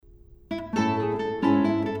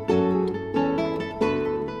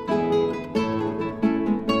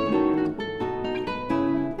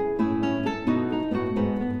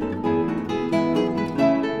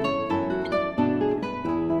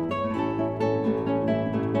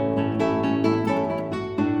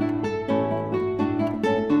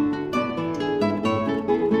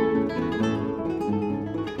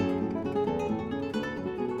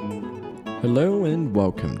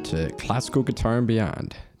welcome to Classical Guitar and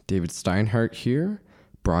Beyond. David Steinhardt here,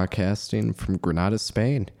 broadcasting from Granada,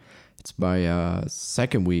 Spain. It's my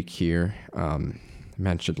second week here.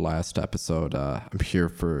 Mentioned last episode, I'm here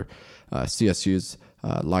for CSU's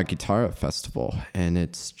La Guitarra Festival, and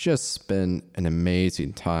it's just been an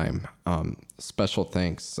amazing time. Special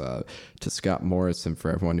thanks to Scott Morrison for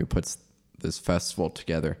everyone who puts this festival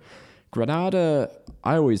together. Granada,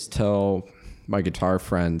 I always tell my guitar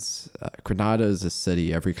friends, Granada is a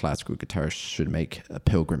city every classical guitarist should make a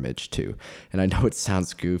pilgrimage to. And I know it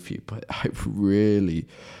sounds goofy, but I really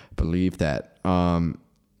believe that.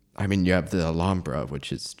 You have the Alhambra,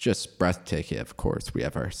 which is just breathtaking, of course. We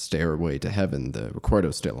have our Stairway to Heaven, the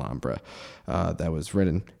Recuerdos de Alhambra, that was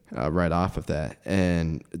written right off of that.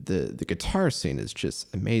 And the guitar scene is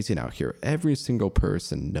just amazing out here. Every single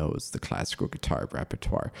person knows the classical guitar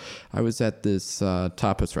repertoire. I was at this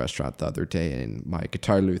tapas restaurant the other day, and my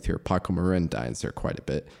guitar luthier, Paco Marin, dines there quite a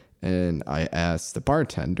bit. And I asked the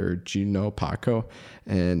bartender, do you know Paco?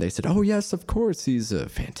 And they said, oh, yes, of course. He's a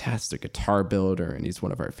fantastic guitar builder, and he's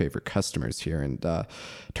one of our favorite customers here. And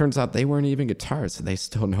turns out they weren't even guitarists, and they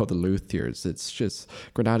still know the luthiers. It's just,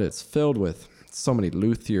 Granada is filled with so many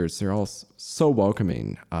luthiers. They're all so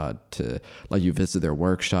welcoming to let you visit their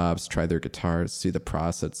workshops, try their guitars, see the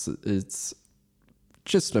process. It's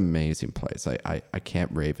just an amazing place. I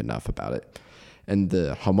can't rave enough about it. And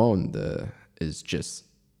the jamón is just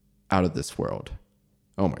out of this world.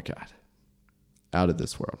 Oh my God. Out of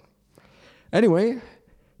this world. Anyway,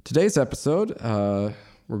 today's episode,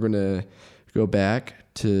 we're going to go back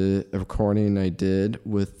to a recording I did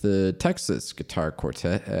with the Texas Guitar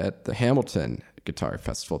Quartet at the Hamilton Guitar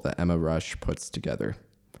Festival that Emma Rush puts together.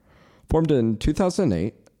 Formed in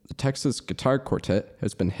 2008, the Texas Guitar Quartet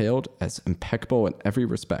has been hailed as impeccable in every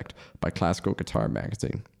respect by Classical Guitar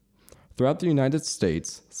magazine. Throughout the United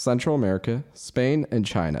States, Central America, Spain, and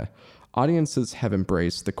China, audiences have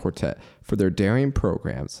embraced the quartet for their daring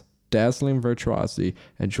programs, dazzling virtuosity,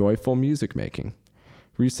 and joyful music making.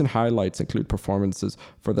 Recent highlights include performances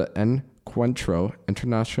for the Encuentro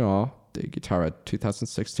Internacional de Guitarra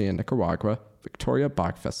 2016 in Nicaragua, Victoria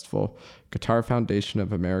Bach Festival, Guitar Foundation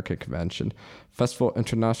of America Convention, Festival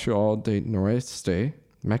Internacional de Noroeste,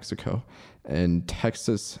 Mexico, and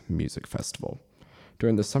Texas Music Festival.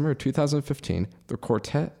 During the summer of 2015, the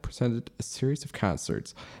quartet presented a series of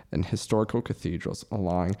concerts in historical cathedrals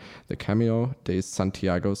along the Camino de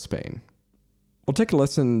Santiago, Spain. We'll take a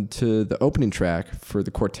listen to the opening track for the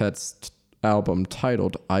quartet's album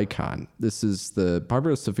titled Icon. This is the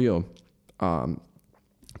Barbara Seville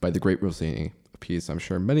by the great Rossini, a piece I'm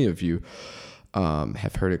sure many of you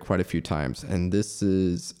have heard it quite a few times. And this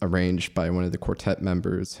is arranged by one of the quartet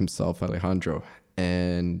members himself, Alejandro.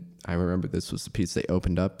 And I remember this was the piece they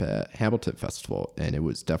opened up at Hamilton Festival, and it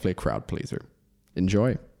was definitely a crowd pleaser.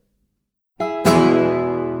 Enjoy.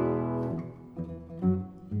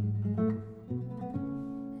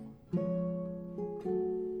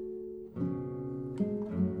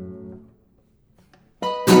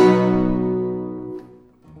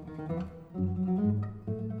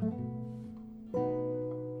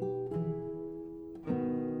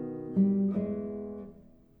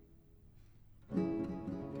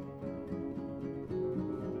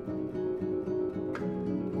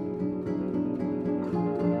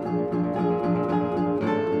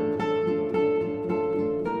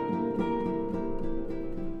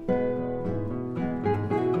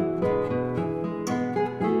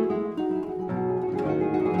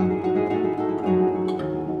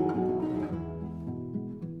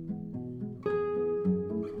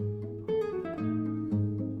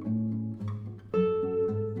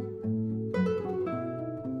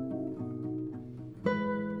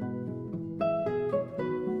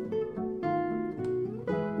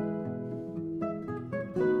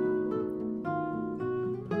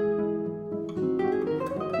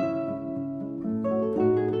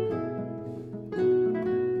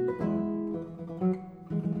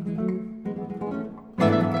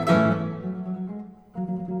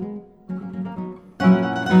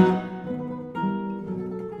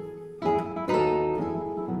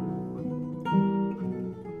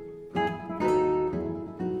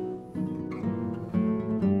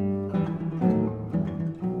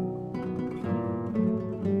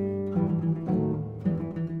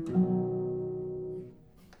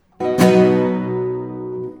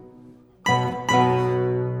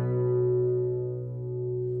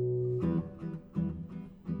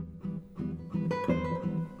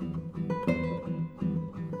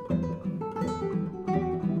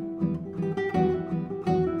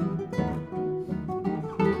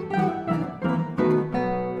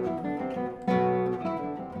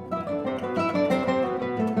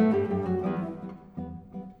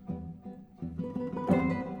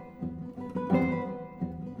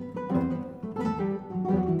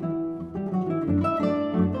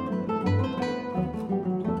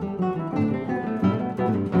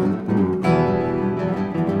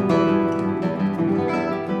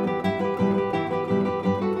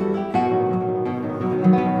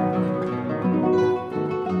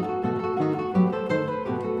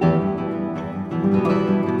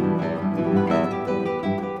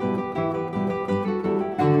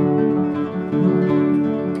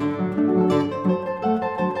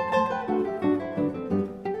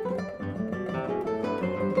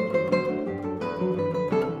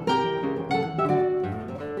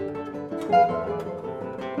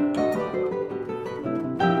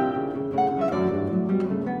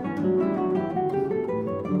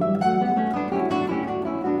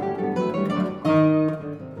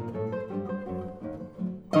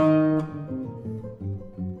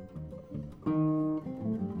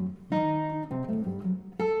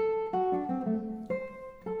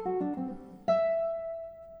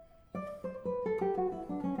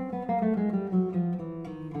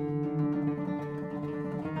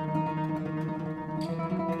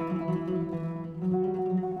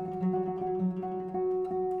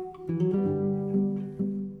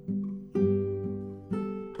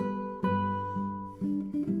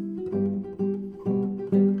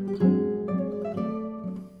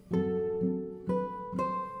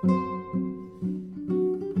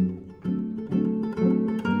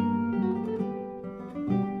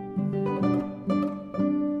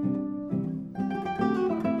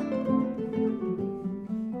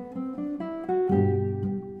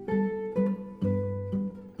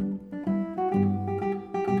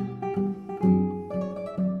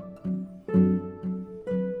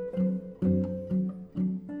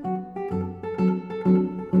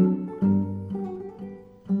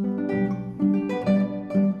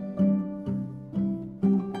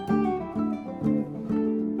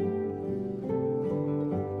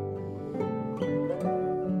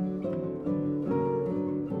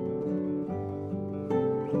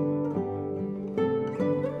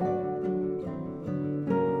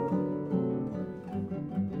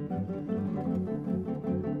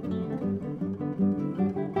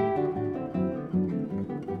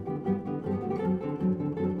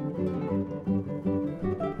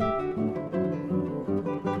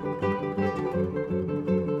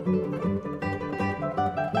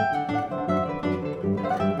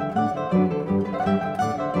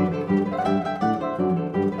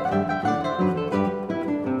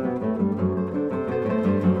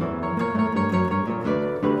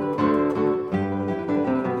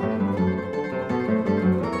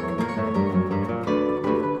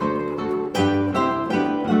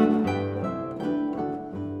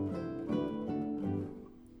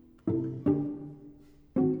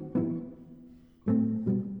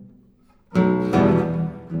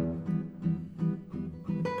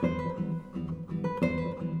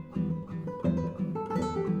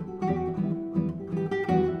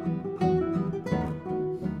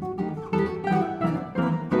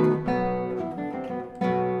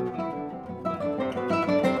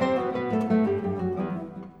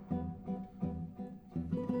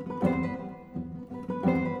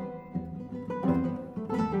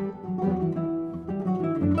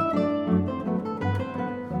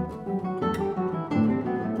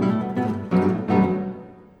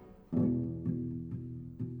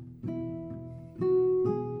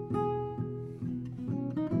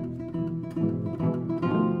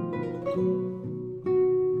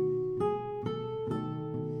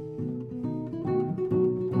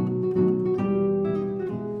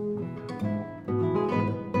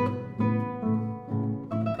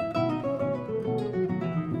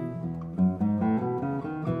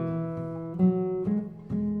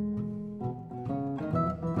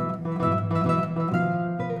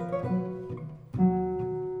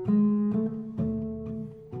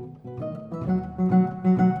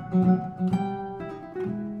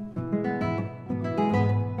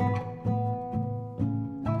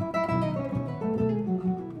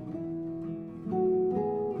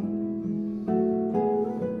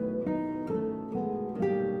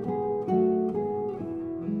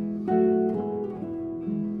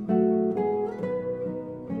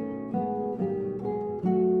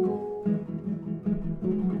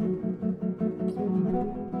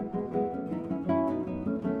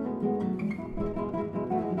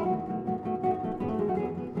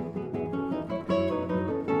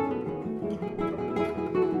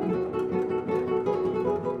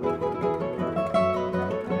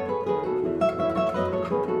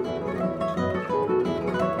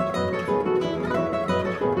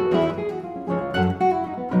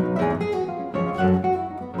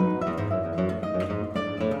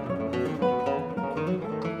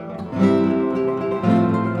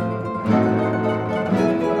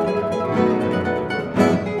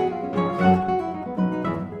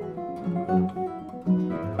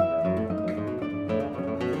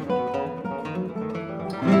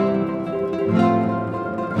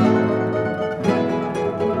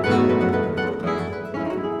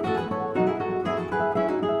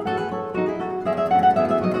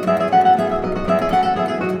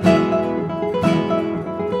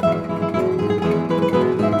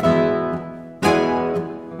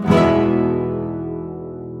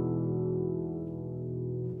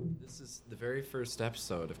 first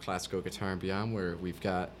episode of Classical Guitar and Beyond, where we've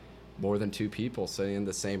got more than 2 people sitting in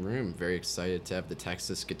the same room. Very excited to have the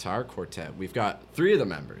Texas Guitar Quartet. We've got 3 of the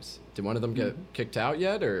members. Did one of them get kicked out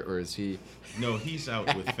yet, or is he? No, he's out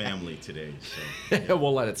with family today, so yeah.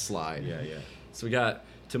 We'll let it slide. Yeah. So we got,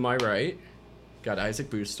 to my right, got Isaac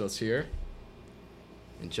Bustos here,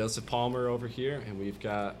 and Joseph Palmer over here, and we've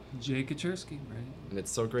got Jay Kaczerski, right? And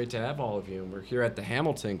it's so great to have all of you. And we're here at the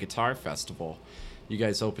Hamilton Guitar Festival. You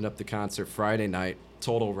guys opened up the concert Friday night.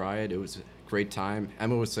 Total riot. It was a great time.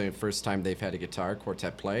 Emma was saying first time they've had a guitar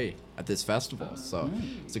quartet play at this festival. So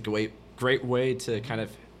it's a great way to kind of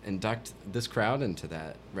induct this crowd into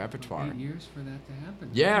that repertoire. 8 years for that to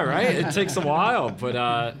happen. Yeah, right? It takes a while.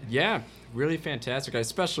 But yeah, really fantastic. I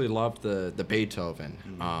especially loved the Beethoven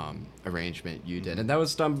arrangement you did. And that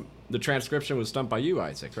was done, the transcription was done by you,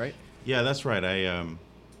 Isaac, right? Yeah, that's right.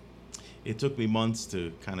 It took me months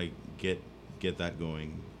to kind of get that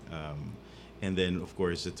going. And then, of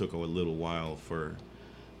course, it took a little while for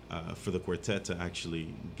the quartet to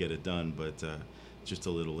actually get it done. But just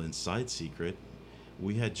a little inside secret,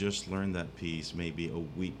 we had just learned that piece maybe a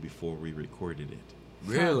week before we recorded it.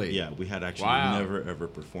 Really? Yeah, we had actually never, ever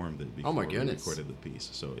performed it before we recorded the piece.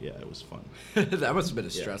 So, yeah, it was fun. That must have been a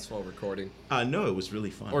stressful recording. No, it was really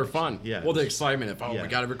fun. Or fun. Yeah. Well, the excitement of, we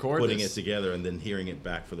got to record Putting this. it together and then hearing it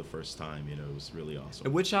back for the first time, it was really awesome.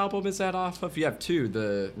 And which album is that off of? You have 2,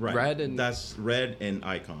 the Red and... That's Red and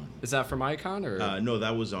Icon. Is that from Icon? Or? No,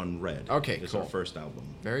 that was on Red. Okay, it's cool. our first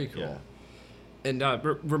album. Very cool. Yeah. And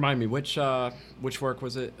remind me, which work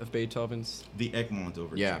was it of Beethoven's? The Egmont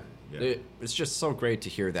Overture. Yeah. It's just so great to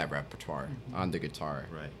hear that repertoire on the guitar.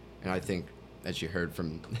 Right. And I think, as you heard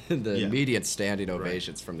from the immediate standing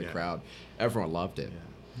ovations from the crowd, everyone loved it.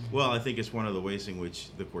 Yeah. Well, I think it's one of the ways in which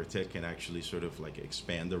the quartet can actually sort of like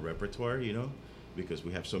expand the repertoire, because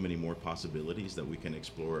we have so many more possibilities that we can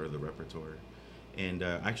explore the repertoire. And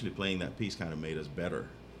actually playing that piece kind of made us better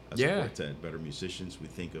as a quartet, better musicians. We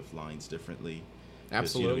think of lines differently.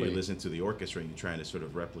 Absolutely. You listen to the orchestra and you're trying to sort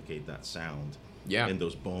of replicate that sound. Yeah. And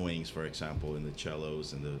those bowings, for example, in the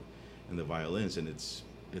cellos and the violins, and it's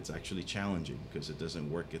actually challenging because it doesn't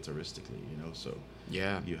work guitaristically, So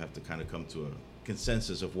you have to kind of come to a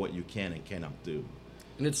consensus of what you can and cannot do.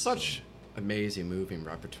 And it's such amazing moving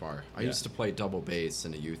repertoire. I used to play double bass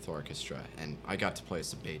in a youth orchestra, and I got to play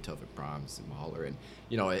some Beethoven, Brahms, and Mahler, and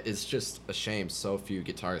it's just a shame so few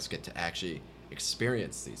guitarists get to actually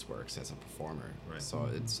experience these works as a performer. Right. So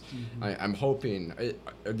it's I'm hoping,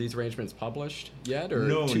 are these arrangements published yet, or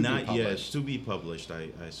no, to not be yet, to be published.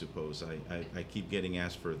 I suppose I keep getting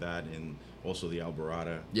asked for that, and also the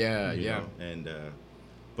Alborada. Yeah. And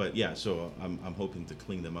but yeah, so I'm hoping to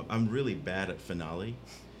clean them up. I'm really bad at finale.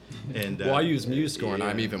 And well, I use MuseScore, and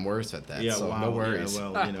I'm even worse at that. Yeah, so wow, no worries. Yeah,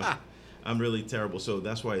 well, I'm really terrible. So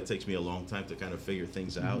that's why it takes me a long time to kind of figure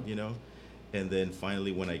things out, And then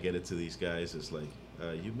finally, when I get it to these guys, it's like,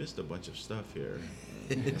 you missed a bunch of stuff here.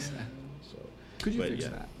 So, could you fix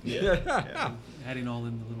that? Yeah. Adding all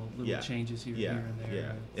in the little changes here and there.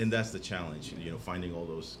 Yeah, and that's the challenge, finding all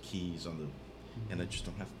those keys on the, and I just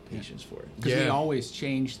don't have patience for it. Because we always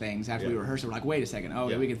change things after we rehearse it. We're like, wait a second,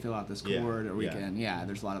 we can fill out this chord, or we can,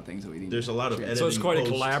 there's a lot of things that we need. There's a lot of editing. So it's quite a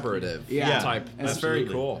collaborative type. That's very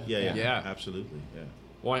cool. Yeah, absolutely. Yeah.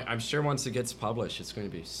 Well, I'm sure once it gets published, it's going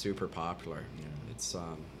to be super popular. Yeah. It's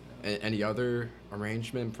any other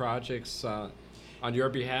arrangement projects on your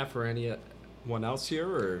behalf or anyone else here,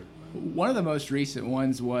 or? One of the most recent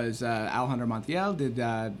ones was Alejandro Montiel did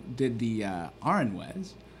the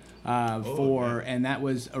Aranjuez and that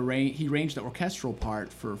was he arranged the orchestral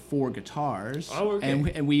part for 4 guitars. Oh, okay.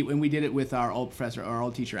 And we did it with our old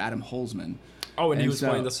teacher Adam Holzman. Oh, and he was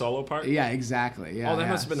playing the solo part? Yeah, exactly. Yeah. Oh, that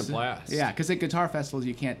must have been a blast. Yeah, because at guitar festivals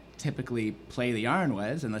you can't typically play the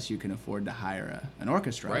Aranjuez unless you can afford to hire an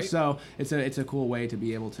orchestra. Right. So it's a cool way to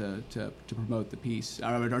be able to promote the piece,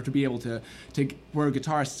 or to be able to where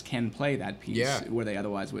guitarists can play that piece where they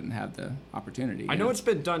otherwise wouldn't have the opportunity. I know it's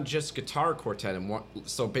been done just guitar quartet and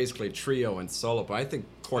so basically trio and solo, but I think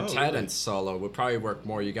quartet and solo would probably work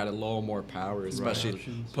more. You got a little more power, especially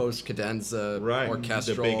post cadenza,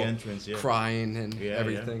 orchestral, the big entrance, crying and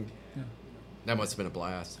everything. Yeah. That must have been a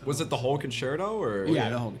blast. Was it the whole concerto, or? Yeah,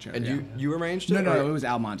 the whole concerto. And you arranged it? No, it was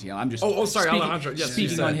Al Montiel. I'm just sorry, Alejandro. Yes,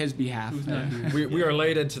 speaking on his behalf. We are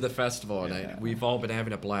late into the festival, and we've all been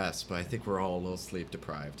having a blast, but I think we're all a little sleep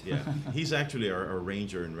deprived. Yeah, he's actually our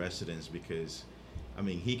arranger in residence because,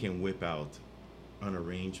 he can whip out an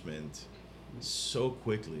arrangement so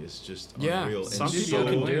quickly. It's just unreal. Some and people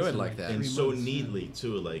can do it like that, and so neatly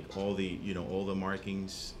too. Like all the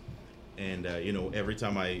markings, and every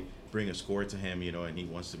time I bring a score to him, and he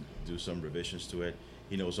wants to do some revisions to it,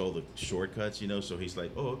 he knows all the shortcuts, so he's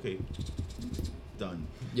like, oh, okay, done.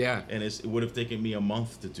 Yeah. And it would have taken me a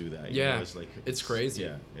month to do that. It's like it's crazy.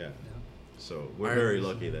 Yeah. So we're very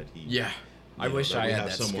lucky that he. Yeah. I wish I had have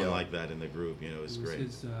that someone skill. like that in the group. It's great. It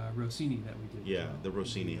was Rossini that we did. Yeah, the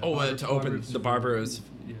Rossini. To open the Barbaros.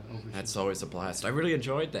 Yeah, That's always a blast. I really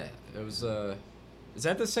enjoyed that. It was. Is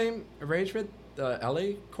that the same arrangement the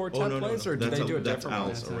LA Quartet plays, or did they do a different one?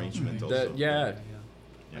 That's Al's arrangement also. Yeah.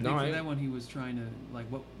 I think for that one he was trying to, like,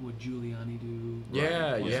 what would Giuliani do?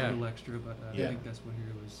 Yeah, A yeah. little extra, but I think that's what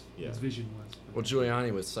his vision was. Well,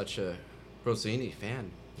 Giuliani was such a Rossini fan,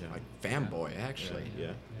 like fanboy, actually.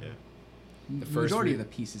 Yeah. The majority of the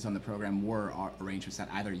pieces on the program were arrangements that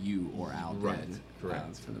either you or Al did.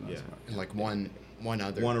 Correct. For the most part. And like one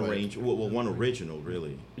other. One original,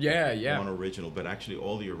 really. Yeah. One original, but actually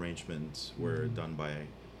all the arrangements were done by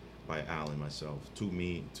Al and myself. Two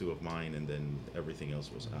of mine, and then everything else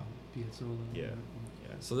was Al. Piazzolla. Yeah.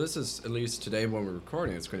 So this is, at least today when we're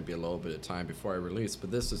recording, it's going to be a little bit of time before I release,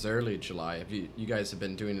 but this is early July. Have you guys have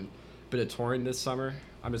been doing a bit of touring this summer,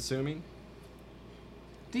 I'm assuming?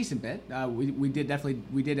 Decent bit. We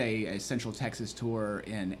did a Central Texas tour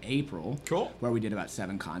in April. Cool. Where we did about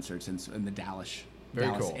 7 concerts in the Dallas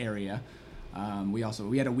cool. area. We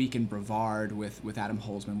had a week in Brevard with Adam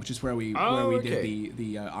Holzman, which is where we did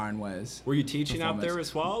the Arnwes. Were you teaching out there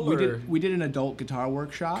as well? We did an adult guitar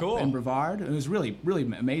workshop in Brevard. It was really, really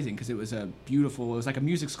amazing because it was like a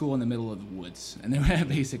music school in the middle of the woods, and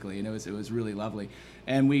basically, and it was really lovely.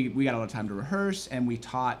 And we got a lot of time to rehearse, and we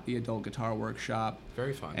taught the adult guitar workshop.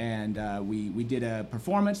 Very fun. And we did a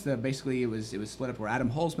performance that basically it was split up where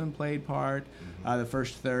Adam Holzman played part, the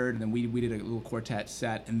first third, and then we did a little quartet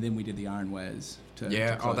set, and then we did the Arnwes to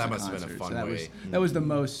close that the must have been a fun way. That was the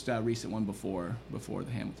most recent one before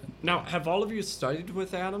the Hamilton. Now, have all of you studied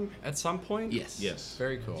with Adam at some point? Yes.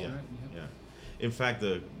 Very cool. Yeah. In fact,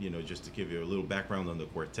 just to give you a little background on the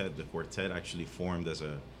quartet actually formed as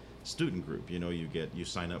a student group. You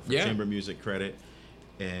sign up for chamber music credit,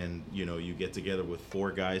 and you get together with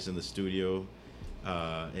 4 guys in the studio,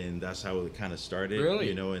 and that's how it kind of started.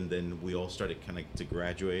 Really? And then we all started kind of to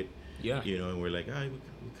graduate. Yeah. And we're like, I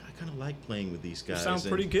kind of like playing with these guys. You sound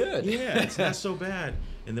pretty good. Yeah, it's not so bad.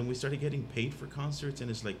 And then we started getting paid for concerts,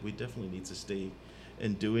 and it's like we definitely need to stay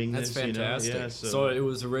and doing That's this. Fantastic. Yeah, so it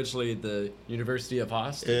was originally the University of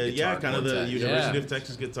Austin. Kind of the University of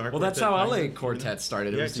Texas Guitar Quartet. Well, that's how LA Quartet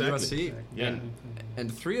started. It was the USC. Yeah.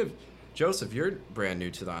 And 3 of Joseph, you're brand new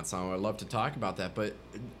to the ensemble. I'd love to talk about that, but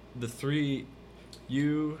the 3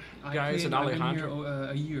 you guys and Alejandro.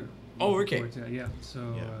 I've been here a year. Oh, okay. Quartet, yeah.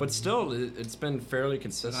 So. But still, it's been fairly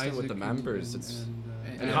consistent with the members.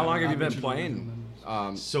 And how long have you been playing?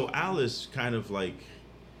 So Al is kind of like.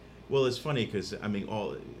 Well, it's funny because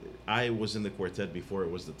I was in the quartet before it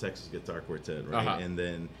was the Texas Guitar Quartet, right? And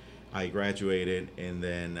then I graduated, and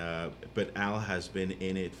then but Al has been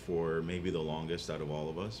in it for maybe the longest out of all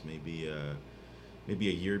of us, maybe a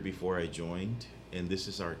year before I joined, and this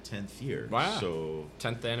is our 10th year. Wow! So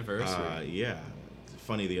 10th anniversary. Yeah.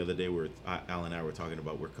 Funny, the other day Al and I were talking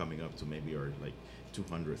about we're coming up to maybe our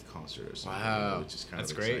 200th concert or something. Wow! Which is kind of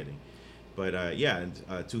exciting. Great. But in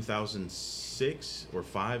 2006 or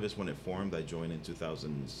 5 is when it formed. I joined in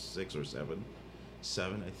 2006 or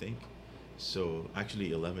 7, I think. So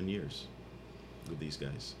actually 11 years with these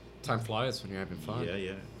guys. Time flies when you're having fun.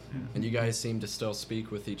 Yeah. And you guys seem to still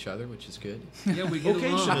speak with each other, which is good. Yeah, we get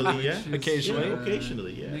occasionally, along,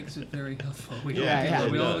 Occasionally, yeah. Makes it very helpful. We all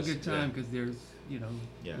have a good time because there's,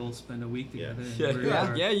 we'll spend a week together.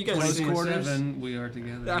 You guys see seven. We are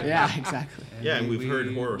together. Yeah, exactly. And we've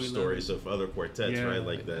heard horror stories of other quartets, right?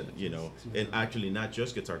 Like that, and actually not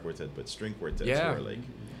just guitar quartet, but string quartets, where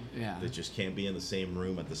they just can't be in the same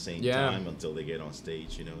room at the same time until they get on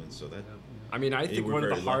stage, and so that. I mean, I think one of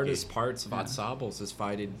the hardest parts of ensembles is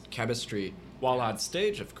finding chemistry while on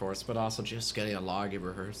stage, of course, but also just getting along in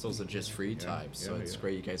rehearsals and just free time. So it's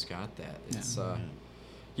great you guys got that. It's I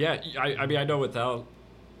mean, I know without,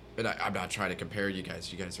 and I'm not trying to compare you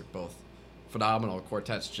guys. You guys are both phenomenal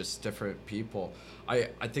quartets, just different people.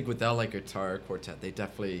 I think with LA Guitar Quartet, they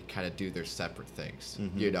definitely kind of do their separate things,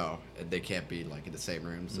 and they can't be like in the same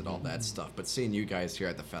rooms and all that stuff. But seeing you guys here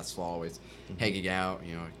at the festival, always hanging out,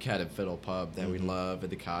 Cat and Fiddle Pub that we love, and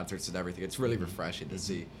the concerts and everything, it's really refreshing to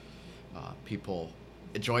see people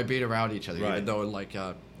enjoy being around each other, even though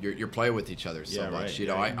you're playing with each other so much.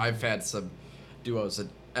 I've had some duos at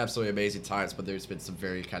absolutely amazing times, but there's been some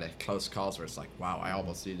very kind of close calls where it's like, wow, I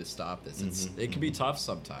almost need to stop this. It can be tough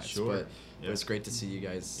sometimes, but it's great to see you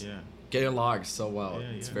guys get along so well.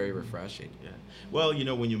 It's very refreshing. Well,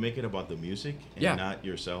 when you make it about the music and not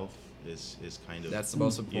yourself, is kind of, That's the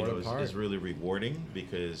most important part. Is really rewarding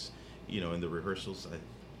because, in the rehearsals,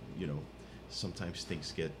 sometimes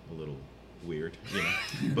things get a little weird,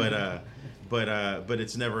 but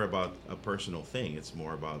it's never about a personal thing. It's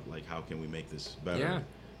more about like how can we make this better,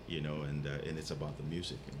 and it's about the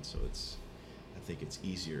music, and so I think it's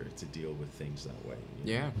easier to deal with things that way.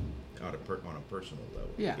 On a personal level.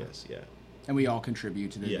 Yeah. I guess. Yeah. And we all contribute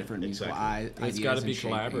to the different musical ideas. It's got to be and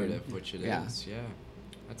collaborative, which it Yeah. is. Yeah,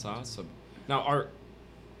 that's awesome. Now, are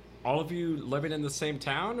all of you living in the same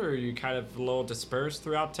town, or are you kind of a little dispersed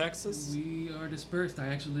throughout Texas? We are dispersed. I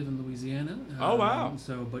actually live in Louisiana. Oh, wow.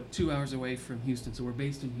 But 2 hours away from Houston. So we're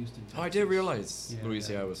based in Houston, Texas. Oh, I didn't realize Yeah,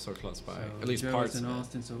 Louisiana was so close by. So At least Joe's parts in of it.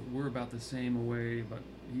 Austin, so we're about the same away, but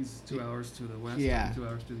he's 2 hours to the west, Yeah. 2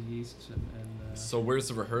 hours to the east, and So where's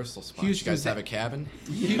the rehearsal spot? Houston's You guys have the- a cabin?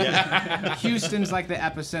 Houston's like the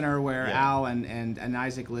epicenter where Yeah. Al and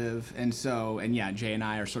Isaac live, and Jay and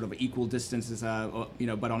I are sort of equal distances,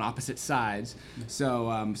 but on opposite sides.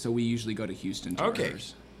 So we usually go to Houston to Okay.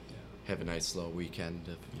 rehearse. Have a nice little weekend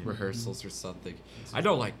of rehearsals or something. I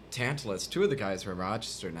know, like Tantalus, 2 of the guys are in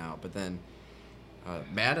Rochester now, but then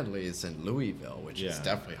Mattingly is in Louisville, which is Yeah.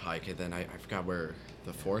 definitely hiking. Then I forgot where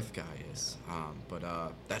the 4th guy is. But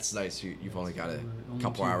that's nice. You've only got a Only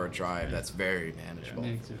couple 2 hour hours. drive. That's very manageable.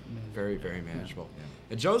 makes it Very, very manageable. Yeah.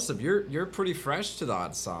 And Joseph, you're pretty fresh to the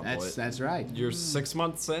ensemble. That's right. You're 6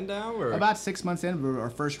 months in now, or About 6 months in, our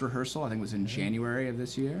first rehearsal, I think, was in January of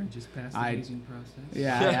this year. just past the I- aging process.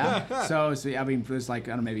 Yeah. So I mean, it was like,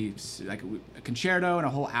 I don't know, maybe like a concerto and a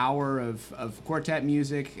whole hour of quartet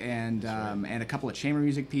music and a couple of chamber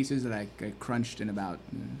music pieces that I crunched in about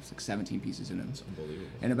it's like 17 pieces It's unbelievable.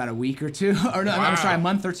 in about a week or two. Or no, Wow. I'm sorry, a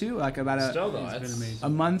month or two. Like about still though, It's been that's amazing. a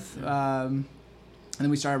month. And then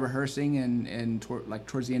we started rehearsing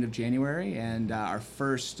towards the end of January, and our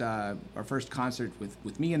first concert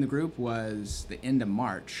with me and the group was the end of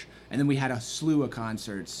March, and then we had a slew of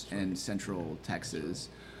concerts in Central Texas,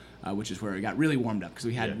 which is where it got really warmed up because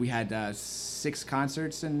we had 6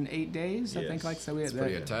 concerts in 8 days, I think, Yes. we had it's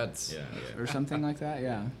pretty intense. Yeah. or something like that.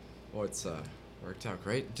 Yeah. Well, it's worked out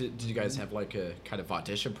great. Did you guys have like a kind of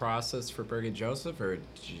audition process for Berg and Joseph, or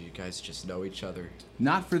did you guys just know each other?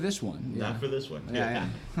 Not for this one. Not for this one. Yeah.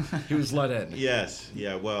 He was let in. Yes.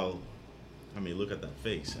 Yeah. Well, I mean, look at that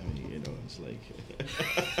face. I mean, it's like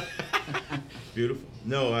beautiful.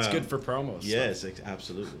 No, It's good for promos. Yes,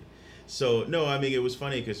 absolutely. So no, I mean, it was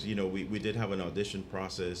funny because we did have an audition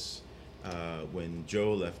process when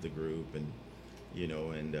Joe left the group, and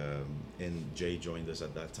and Jay joined us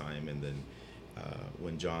at that time, and then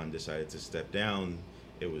when John decided to step down,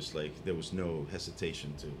 it was like there was no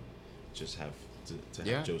hesitation to just have to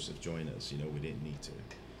have Joseph join us.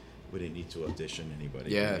 We didn't need to audition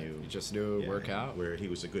anybody. Yeah, We knew- you just knew it would work out. Where he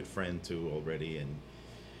was a good friend too already, and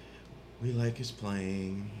we like his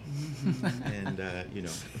playing, and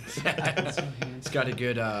He's got a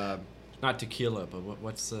good, not tequila, but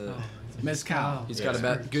what's the? Mezcal. He's Yeah.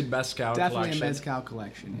 got a good mezcal Definitely collection. a mezcal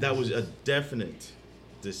collection. that was a definite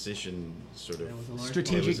decision, sort of That was a large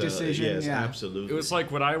Strategic it was a- decision, Yes, yeah. absolutely. It was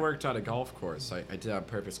like when I worked on a golf course. I did that on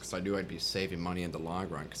purpose because I knew I'd be saving money in the long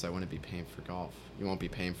run because I wouldn't be paying for golf. You won't be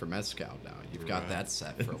paying for mezcal now. You've got Right. that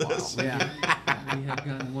set for a while. Yeah. We have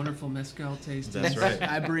gotten wonderful mezcal tasting. That's right.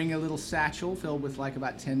 I bring a little satchel filled with like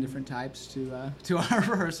about 10 different types to our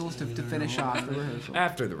rehearsals to finish off the rehearsal.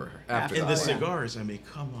 After the after And the the Oh, yeah. cigars. I mean,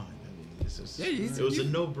 come on. I mean, this is Yeah, it was a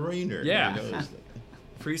no-brainer. Yeah. It was like-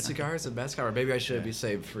 free cigars and mezcal, or maybe I should Yeah. be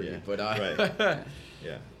saved free. Yeah. But Right.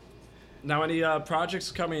 Yeah. Now, any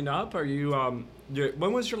projects coming up? Are you?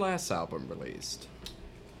 When was your last album released?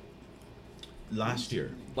 Last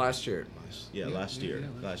year. Last year. Last year. yeah,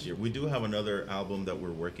 Last year. We do have another album that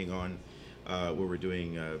we're working on, where we're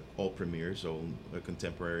doing all premieres, all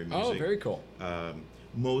contemporary music. Oh, very cool.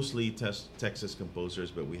 Mostly Texas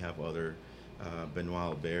composers, but we have other Benoit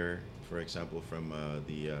Albert, for example, from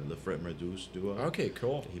the Le Fret Medusa duo. Okay,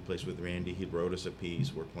 cool. He plays with Randy. He wrote us a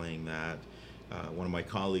piece. We're playing that. One of my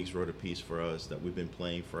colleagues wrote a piece for us that we've been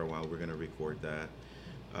playing for a while. We're going to record that.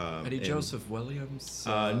 Eddie and- Joseph Williams?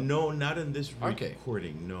 No, not in this Okay.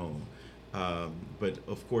 recording. No, but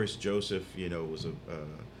of course Joseph, was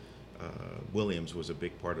Williams was a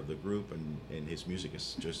big part of the group, and his music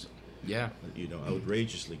is just Yeah.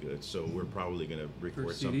 outrageously good. So we're probably gonna record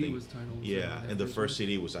First CD something. was titled, Yeah, after and the his first work.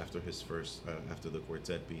 CD was after his first after the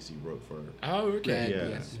quartet piece he wrote for. Oh, okay. Yeah. Yeah,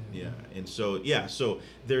 yes. yeah, and so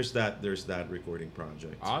there's that recording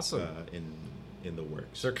project. Awesome. In the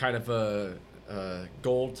works. Is there kind of a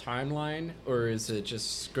goal timeline, or is it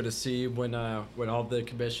just good to see when all the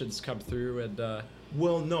commissions come through and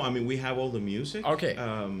Well, no, I mean, we have all the music. Okay.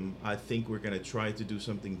 I think we're going to try to do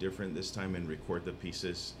something different this time and record the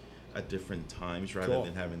pieces at different times rather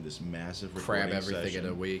than having this massive recording Cram everything session.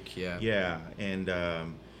 in a week, yeah. Yeah, and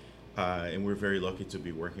we're very lucky to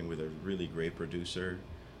be working with a really great producer,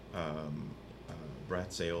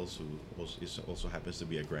 Brad Sales, who also happens to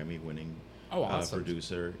be a Grammy-winning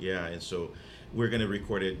producer. Yeah, and so we're going to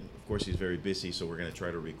record it. Of course, he's very busy, so we're going to try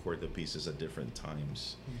to record the pieces at different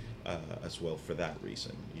times as well for that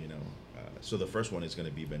reason, you know. So the first one is going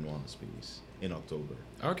to be Benoit's piece in October.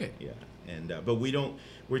 Okay. Yeah, and but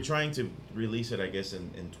we're trying to release it, I guess, in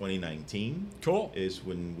 2019. Cool. Is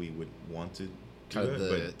when we would want to do kind of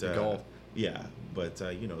it. the goal. Yeah, but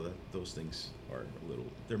you know, those things are a little,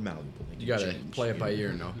 they're malleable. You got to play it by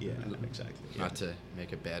ear, no? Yeah, exactly. Not to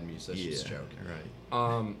make a bad musician's joke.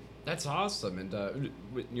 Right. That's awesome. And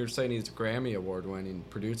you're saying he's a Grammy Award-winning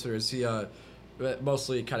producer. Is he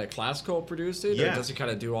mostly kind of classical producing, or does he kind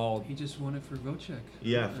of do all? He just won it for Vocek.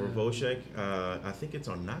 Yeah, for Vocek. I think it's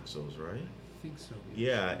on Naxos, right? I think so.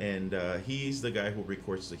 Yeah, and he's the guy who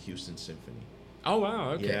records the Houston Symphony. Oh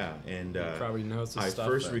wow! Okay. Yeah, and he probably knows his stuff. I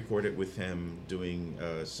first recorded with him doing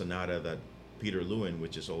a sonata that Peter Lewin,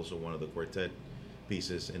 which is also one of the quartet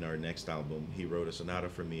pieces in our next album. He wrote a sonata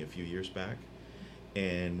for me a few years back,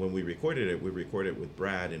 and when we recorded it with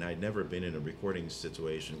Brad. And I'd never been in a recording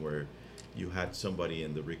situation where you had somebody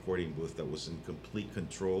in the recording booth that was in complete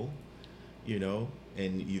control, you know,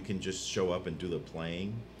 and you can just show up and do the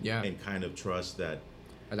playing, and kind of trust that.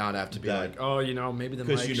 And not have to be like, oh, you know, maybe the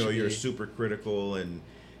mic because you know you're be... super critical, and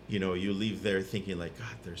you know you leave there thinking like,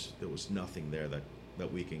 God, there was nothing there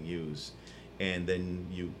that we can use, and then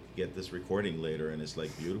you get this recording later, and it's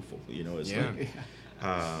like beautiful, you know, it's like,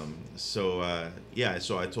 so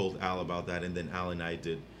I told Al about that, and then Al and I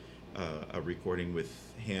did a recording with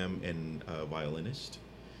him and a violinist.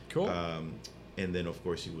 Cool. And then of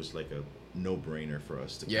course he was like a no-brainer for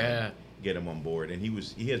us to get him on board, and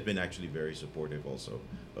he has been actually very supportive also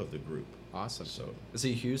of the group. Awesome. So is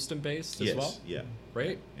he Houston based as well? Yeah.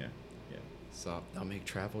 Great. Yeah. So that'll make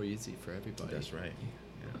travel easy for everybody. That's right.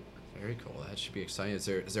 Yeah. Very cool. That should be exciting. Is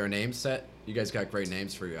there a name set? You guys got great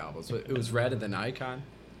names for your albums. It was Red and then Icon.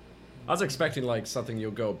 I was expecting like something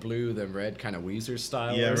you'll go blue then red, kind of Weezer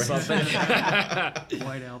style or something.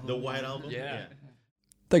 White Album. The White Album. Yeah.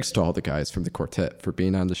 Thanks to all the guys from the quartet for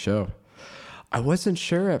being on the show. I wasn't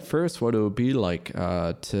sure at first what it would be like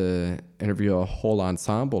to interview a whole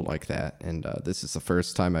ensemble like that, and this is the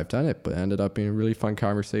first time I've done it, but it ended up being a really fun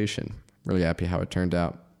conversation. Really happy how it turned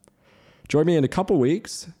out. Join me in a couple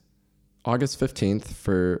weeks, August 15th,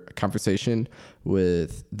 for a conversation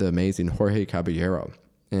with the amazing Jorge Caballero,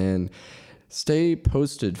 and stay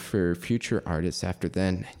posted for future artists after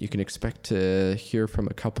then. You can expect to hear from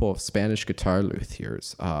a couple of Spanish guitar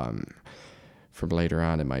luthiers from later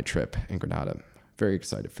on in my trip in Granada. Very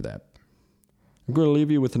excited for that. I'm going to leave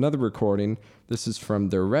you with another recording. This is from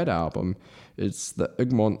their Red album. It's the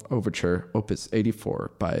Egmont Overture, Opus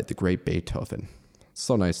 84 by the great Beethoven.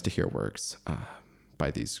 So nice to hear works by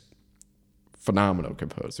these phenomenal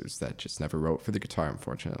composers that just never wrote for the guitar,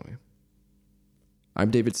 unfortunately.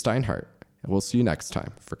 I'm David Steinhardt, and we'll see you next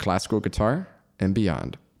time for Classical Guitar and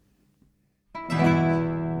Beyond.